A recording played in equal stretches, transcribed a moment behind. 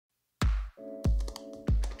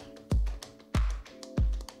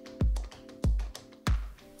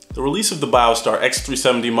The release of the BioStar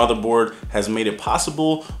X370 motherboard has made it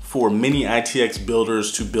possible for mini-itx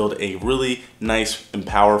builders to build a really nice and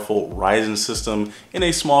powerful Ryzen system in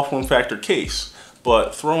a small form factor case.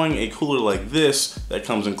 But throwing a cooler like this that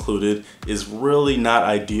comes included is really not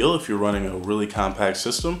ideal if you're running a really compact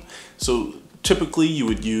system. So typically you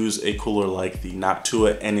would use a cooler like the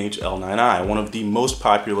Noctua NH-L9i, one of the most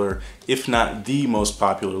popular, if not the most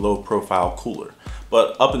popular, low profile cooler.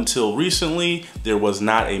 But up until recently, there was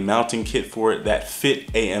not a mounting kit for it that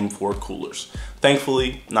fit AM4 coolers.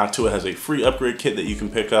 Thankfully, Noctua has a free upgrade kit that you can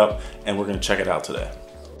pick up, and we're gonna check it out today.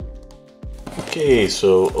 Okay,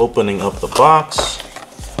 so opening up the box,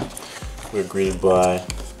 we're greeted by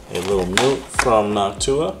a little note from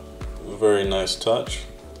Noctua. Very nice touch.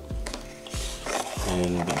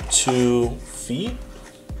 And the 2 feet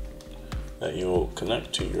that you'll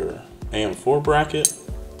connect to your AM4 bracket.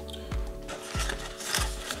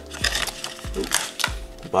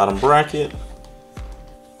 Bottom bracket,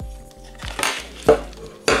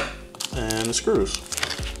 and the screws.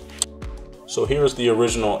 So here's the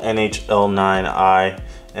original NH-L9i,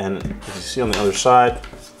 and as you see on the other side,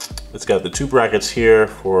 it's got the 2 brackets here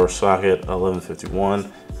for socket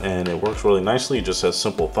 1151, and it works really nicely. It just has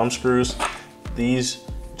simple thumb screws. These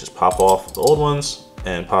just pop off the old ones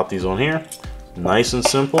and pop these on here. Nice and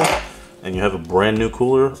simple, and you have a brand new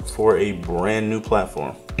cooler for a brand new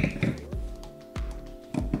platform.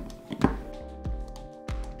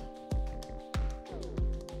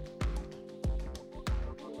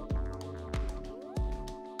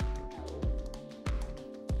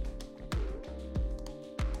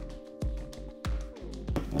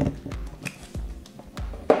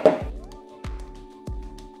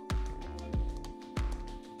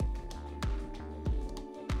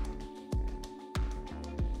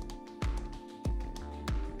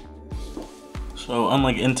 So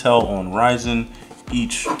unlike Intel on Ryzen,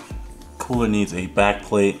 each cooler needs a back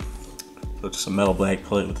plate. So just a metal back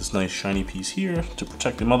plate with this nice shiny piece here to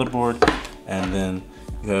protect the motherboard. And then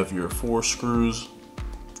you have your 4 screws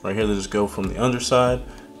right here that just go from the underside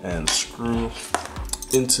and screw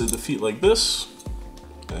into the feet like this,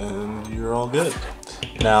 and you're all good.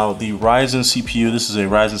 Now the Ryzen CPU, this is a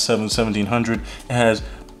Ryzen 7 1700. It has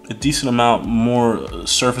a decent amount more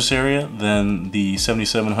surface area than the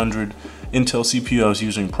 7700 Intel CPU I was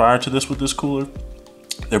using prior to this with this cooler.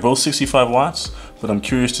 They're both 65 watts, but I'm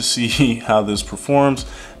curious to see how this performs.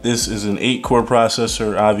 This is an 8-core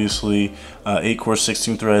processor, obviously 8 cores,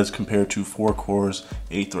 16 threads compared to 4 cores,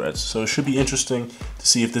 8 threads. So it should be interesting to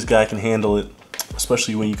see if this guy can handle it,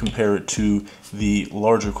 especially when you compare it to the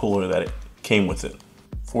larger cooler that it came with it.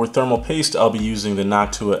 For thermal paste, I'll be using the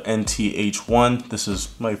Noctua NT-H1. This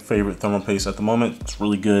is my favorite thermal paste at the moment. It's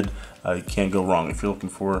really good. You can't go wrong. If you're looking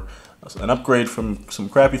for an upgrade from some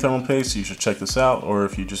crappy thermal paste, you should check this out. Or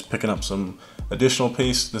if you're just picking up some additional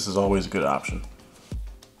paste, this is always a good option.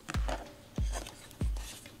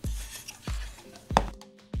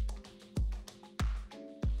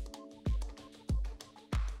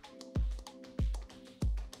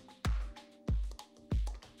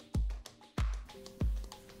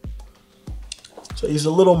 So I use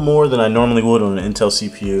a little more than I normally would on an Intel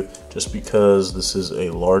CPU, just because this is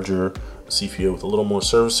a larger CPU with a little more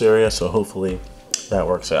surface area, so hopefully that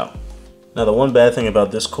works out. Now the one bad thing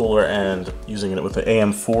about this cooler and using it with the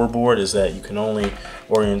AM4 board is that you can only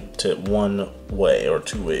orient it one way or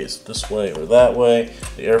 2 ways, this way or that way.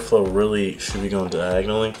 The airflow really should be going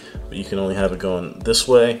diagonally, but you can only have it going this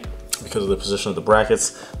way because of the position of the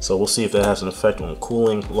brackets. So we'll see if that has an effect on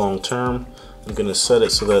cooling long term. I'm going to set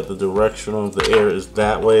it so that the direction of the air is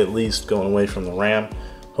that way, at least going away from the RAM.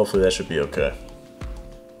 Hopefully that should be okay.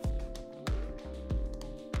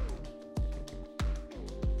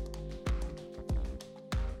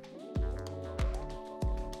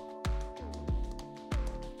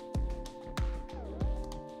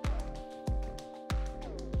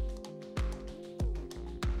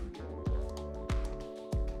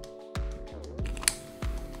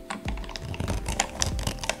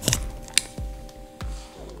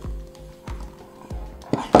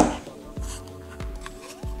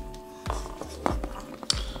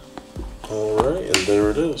 Alright, and there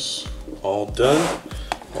it is. All done,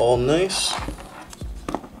 all nice.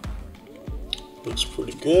 Looks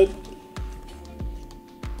pretty good.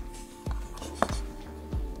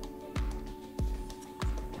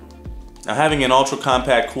 Now having an ultra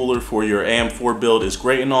compact cooler for your AM4 build is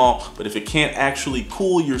great and all, but if it can't actually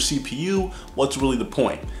cool your CPU, what's really the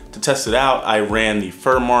point? To test it out, I ran the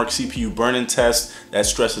Furmark CPU burn-in test that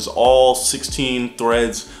stresses all 16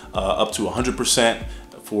 threads up to 100%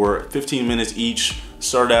 for 15 minutes each.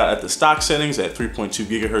 Started out at the stock settings at 3.2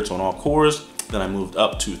 gigahertz on all cores, Then I moved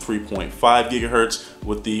up to 3.5 gigahertz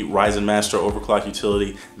with the Ryzen Master overclock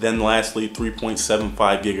utility. Then lastly, 3.75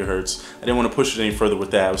 gigahertz. I didn't want to push it any further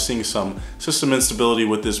with that. I was seeing some system instability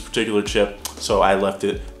with this particular chip, so I left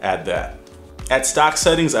it at that. At stock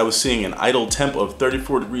settings, I was seeing an idle temp of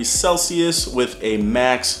 34 degrees Celsius with a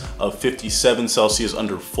max of 57 Celsius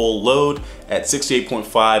under full load at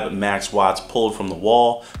 68.5 max watts pulled from the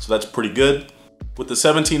wall, so that's pretty good. With the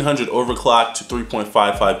 1700 overclock to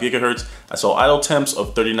 3.55 gigahertz, I saw idle temps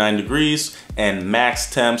of 39 degrees and max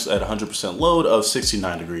temps at 100% load of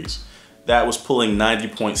 69 degrees. That was pulling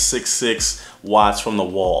 90.66 watts from the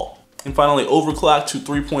wall. And finally, overclocked to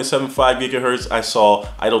 3.75 gigahertz, I saw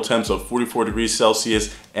idle temps of 44 degrees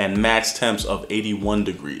Celsius and max temps of 81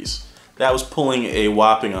 degrees. That was pulling a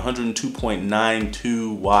whopping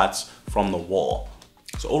 102.92 watts from the wall.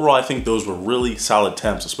 So overall, I think those were really solid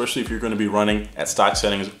temps, especially if you're going to be running at stock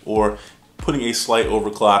settings or putting a slight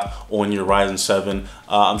overclock on your Ryzen 7.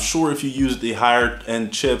 I'm sure if you use the higher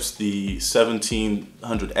end chips, the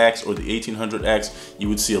 1700X or the 1800X, you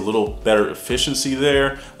would see a little better efficiency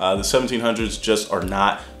there. The 1700s just are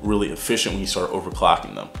not really efficient when you start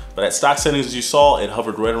overclocking them. But at stock settings, as you saw, it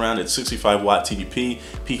hovered right around at 65 watt TDP,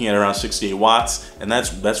 peaking at around 68 watts, and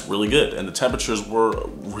that's really good. And the temperatures were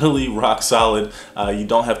really rock solid. You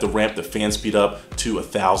don't have to ramp the fan speed up to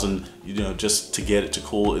 1,000, just to get it to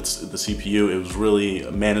cool the CPU. It was really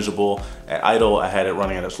manageable. At idle, I had it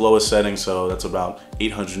running at its lowest setting, so that's about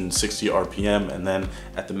 860 RPM, and then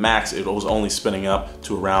at the max, it was only spinning up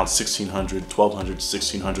to around 1200,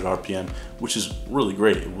 1600 RPM, which is really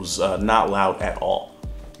great. It was not loud at all.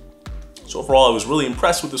 So overall, I was really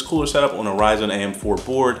impressed with this cooler setup on a Ryzen AM4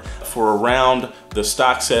 board. For around the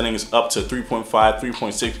stock settings up to 3.5,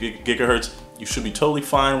 3.6 gigahertz, you should be totally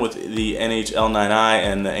fine with the NH-L9i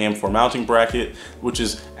and the AM4 mounting bracket, which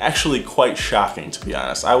is actually quite shocking, to be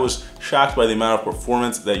honest. I was shocked by the amount of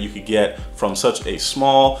performance that you could get from such a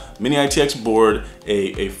small mini-itx board,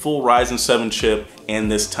 a full Ryzen 7 chip, and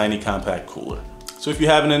this tiny compact cooler. So if you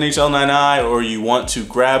have an NH-L9i or you want to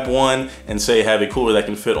grab one and say have a cooler that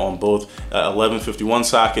can fit on both 1151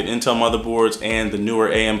 socket Intel motherboards and the newer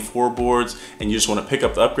AM4 boards, and you just want to pick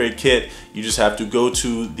up the upgrade kit, you just have to go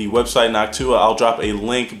to the website Noctua. I'll drop a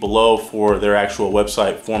link below for their actual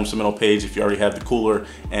website form submittal page if you already have the cooler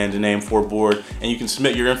and an AM4 board, and you can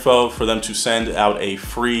submit your info for them to send out a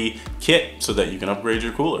free kit so that you can upgrade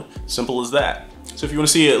your cooler. Simple as that. So if you want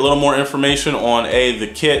to see a little more information on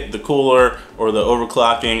the kit, the cooler, or the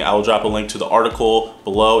overclocking, I will drop a link to the article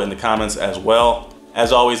below in the comments as well.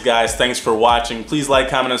 As always, guys, thanks for watching. Please like,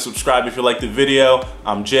 comment, and subscribe if you liked the video.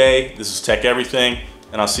 I'm Jay, this is Tech Everything,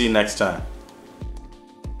 and I'll see you next time.